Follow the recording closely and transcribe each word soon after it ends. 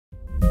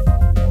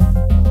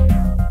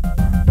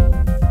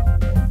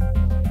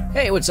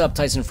Hey, what's up?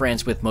 Tyson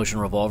France with Motion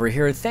Revolver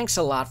here. Thanks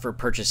a lot for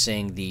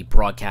purchasing the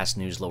Broadcast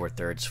News Lower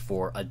Thirds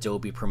for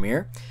Adobe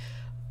Premiere.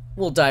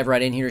 We'll dive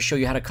right in here to show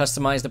you how to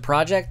customize the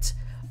project.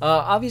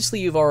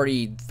 Obviously, you've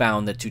already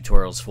found the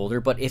tutorials folder,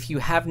 but if you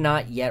have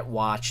not yet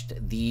watched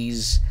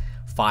these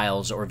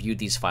files or viewed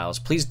these files,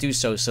 please do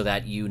so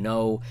that you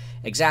know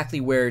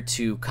exactly where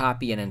to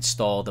copy and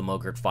install the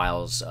MOGRT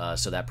files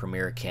so that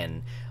Premiere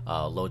can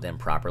load them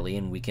properly,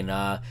 and we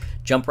can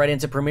jump right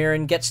into Premiere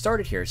and get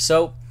started here.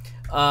 So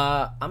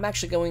I'm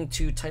actually going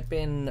to type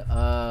in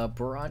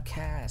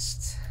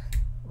broadcast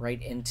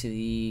right into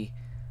the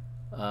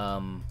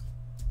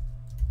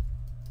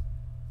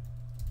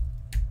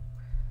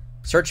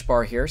search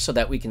bar here so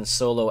that we can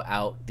solo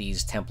out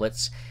these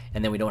templates,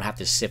 and then we don't have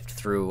to sift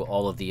through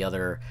all of the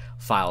other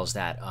files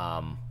that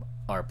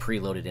are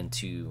preloaded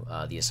into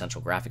the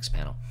Essential Graphics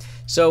panel.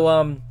 So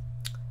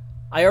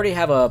I already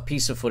have a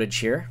piece of footage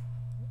here,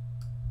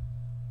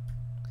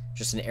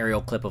 just an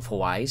aerial clip of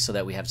Hawaii, so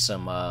that we have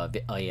some a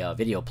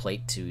video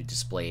plate to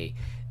display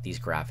these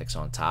graphics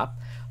on top.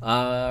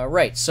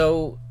 Right,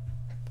 so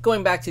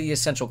going back to the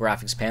Essential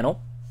Graphics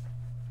panel,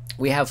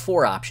 we have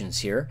four options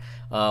here: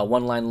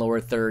 1 line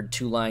lower third,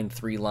 2 line,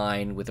 3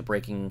 line with the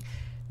breaking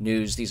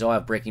news. These all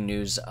have breaking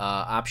news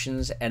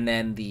options, and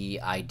then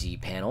the ID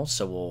panel.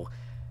 So we'll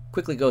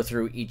quickly go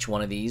through each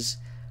one of these.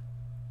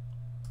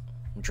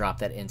 Drop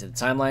that into the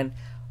timeline.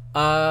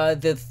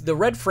 The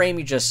red frame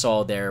you just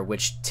saw there,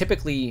 which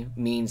typically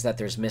means that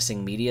there's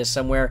missing media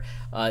somewhere,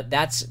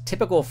 that's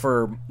typical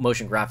for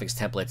motion graphics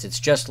templates. It's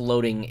just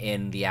loading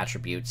in the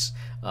attributes.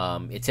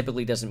 It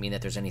typically doesn't mean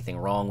that there's anything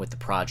wrong with the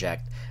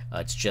project.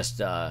 It's just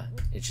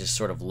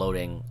sort of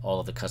loading all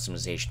of the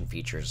customization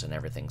features and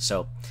everything.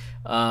 So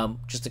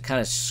just to kind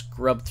of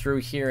scrub through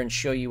here and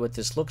show you what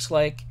this looks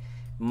like.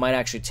 Might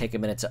actually take a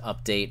minute to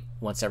update.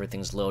 Once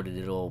everything's loaded,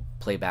 it'll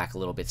play back a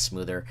little bit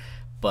smoother.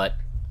 But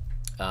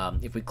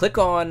if we click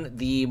on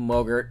the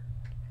MOGRT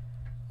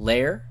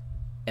layer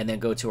and then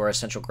go to our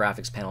Essential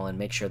Graphics panel and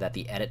make sure that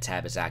the Edit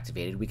tab is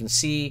activated, we can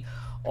see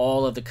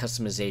all of the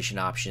customization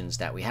options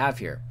that we have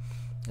here.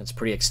 It's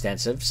pretty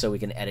extensive, so we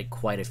can edit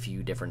quite a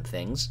few different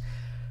things.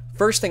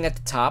 First thing at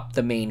the top,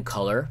 the main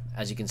color.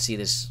 As you can see,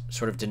 this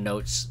sort of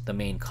denotes the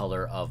main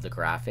color of the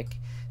graphic.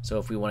 So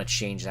if we want to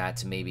change that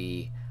to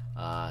maybe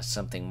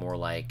something more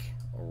like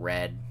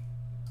red,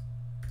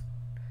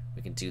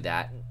 we can do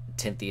that.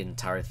 Tint the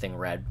entire thing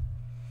red.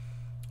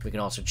 We can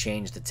also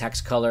change the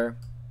text color,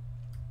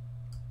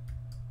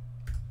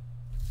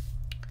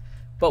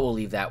 but we'll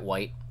leave that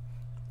white.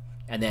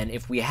 And then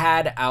if we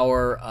had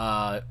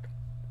our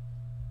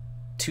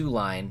 2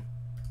 line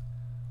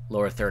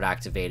lower third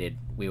activated,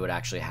 we would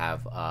actually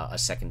have a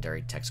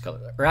secondary text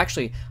color. Or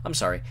actually, I'm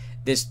sorry,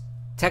 this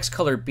text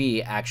color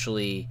B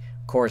actually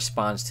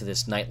corresponds to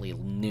this nightly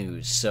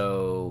news.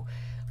 So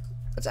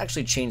let's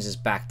actually change this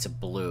back to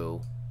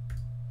blue.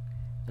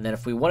 And then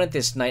if we wanted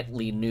this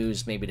nightly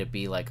news maybe to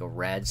be like a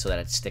red so that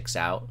it sticks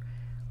out,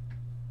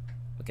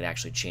 we could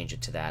actually change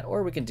it to that.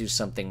 Or we can do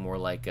something more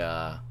like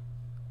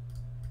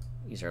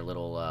use our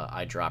little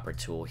eyedropper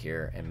tool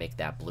here and make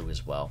that blue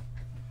as well.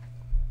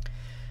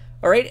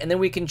 Alright, and then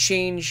we can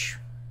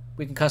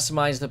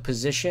customize the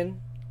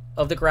position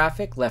of the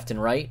graphic, left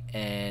and right,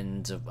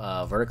 and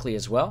vertically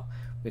as well.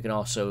 We can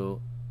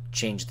also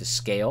change the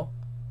scale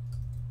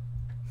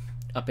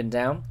up and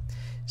down.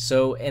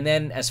 So, and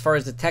then as far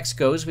as the text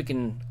goes, we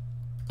can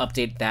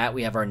update that.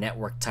 We have our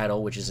network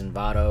title, which is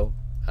Envato.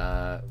 We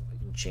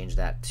can change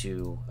that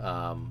to,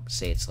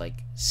 say it's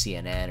like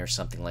CNN or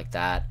something like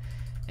that.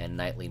 And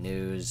nightly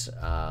news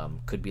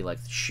could be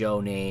like the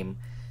show name.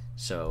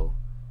 So,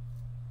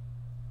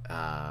 we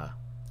can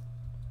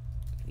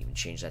even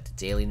change that to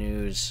daily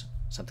news,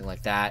 something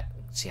like that.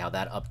 See how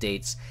that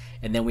updates.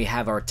 And then we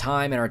have our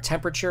time and our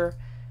temperature.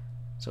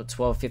 So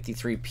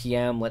 12:53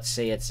 p.m. Let's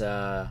say it's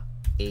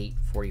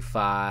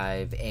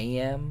 8:45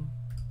 a.m.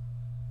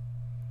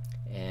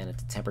 and if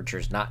the temperature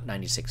is not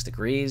 96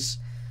 degrees,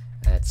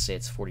 let's say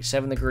it's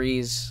 47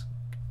 degrees,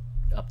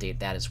 update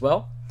that as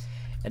well.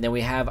 And then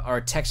we have our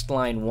text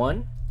line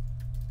 1.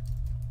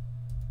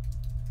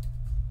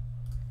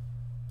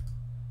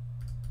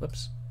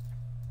 Whoops.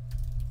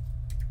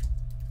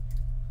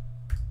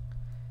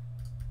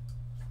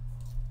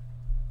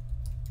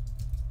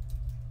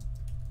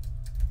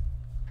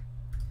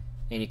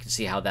 And you can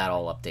see how that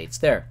all updates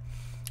there.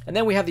 And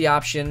then we have the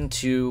option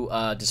to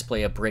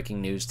display a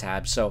breaking news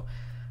tab. So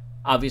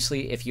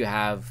obviously, if you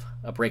have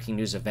a breaking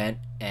news event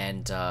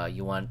and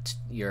you want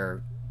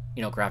your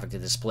graphic to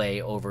display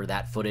over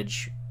that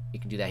footage, you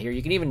can do that here.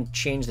 You can even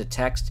change the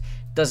text.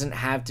 It doesn't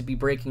have to be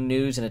breaking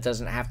news, and it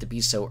doesn't have to be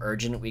so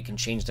urgent. We can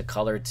change the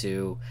color to,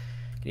 you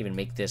can even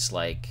make this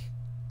like,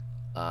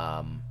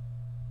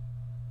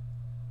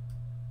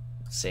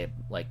 say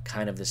like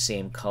kind of the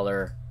same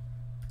color,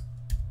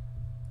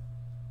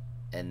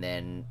 and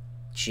then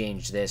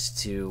change this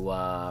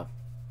to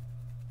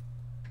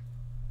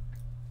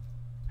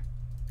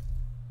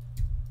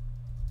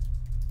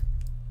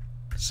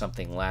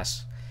something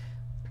less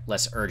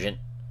urgent.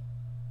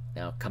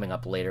 Now coming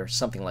up later,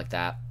 something like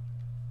that.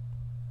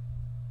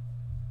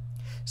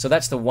 So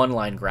that's the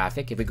one-line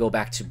graphic. If we go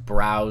back to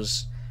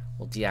browse,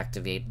 we'll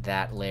deactivate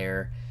that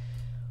layer.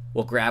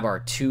 We'll grab our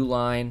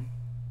two-line,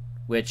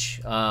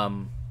 which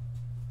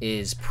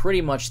is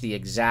pretty much the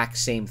exact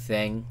same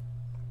thing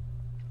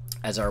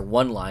as our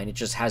one line. It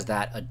just has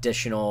that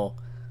additional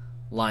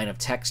line of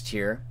text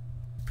here.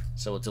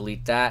 So we'll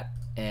delete that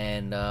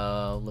and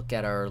look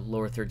at our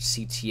lower third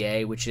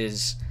CTA, which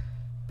is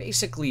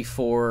basically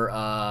for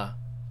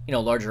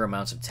larger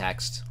amounts of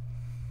text,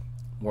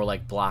 more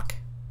like block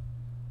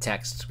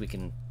text. We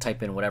can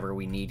type in whatever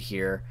we need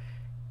here.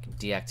 We can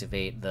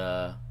deactivate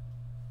the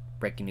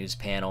breaking news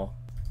panel.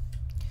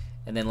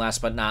 And then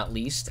last but not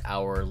least,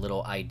 our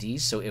little ID.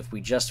 So if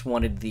we just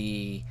wanted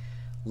the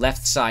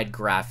left side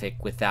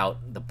graphic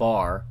without the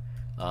bar,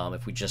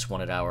 if we just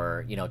wanted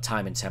our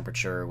time and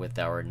temperature with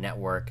our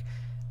network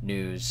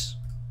news,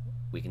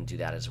 we can do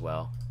that as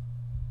well.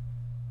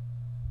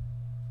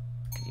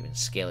 Could even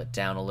scale it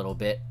down a little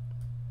bit.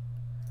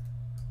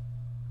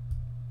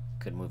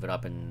 Could move it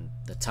up in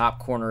the top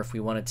corner if we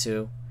wanted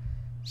to.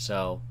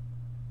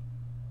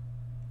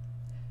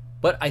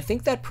 But I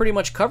think that pretty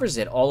much covers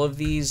it. All of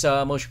these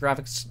motion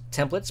graphics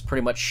templates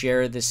pretty much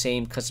share the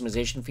same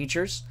customization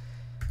features.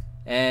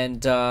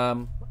 And I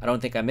don't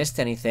think I missed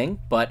anything.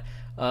 But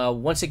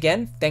once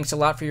again, thanks a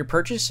lot for your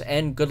purchase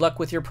and good luck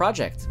with your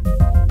project.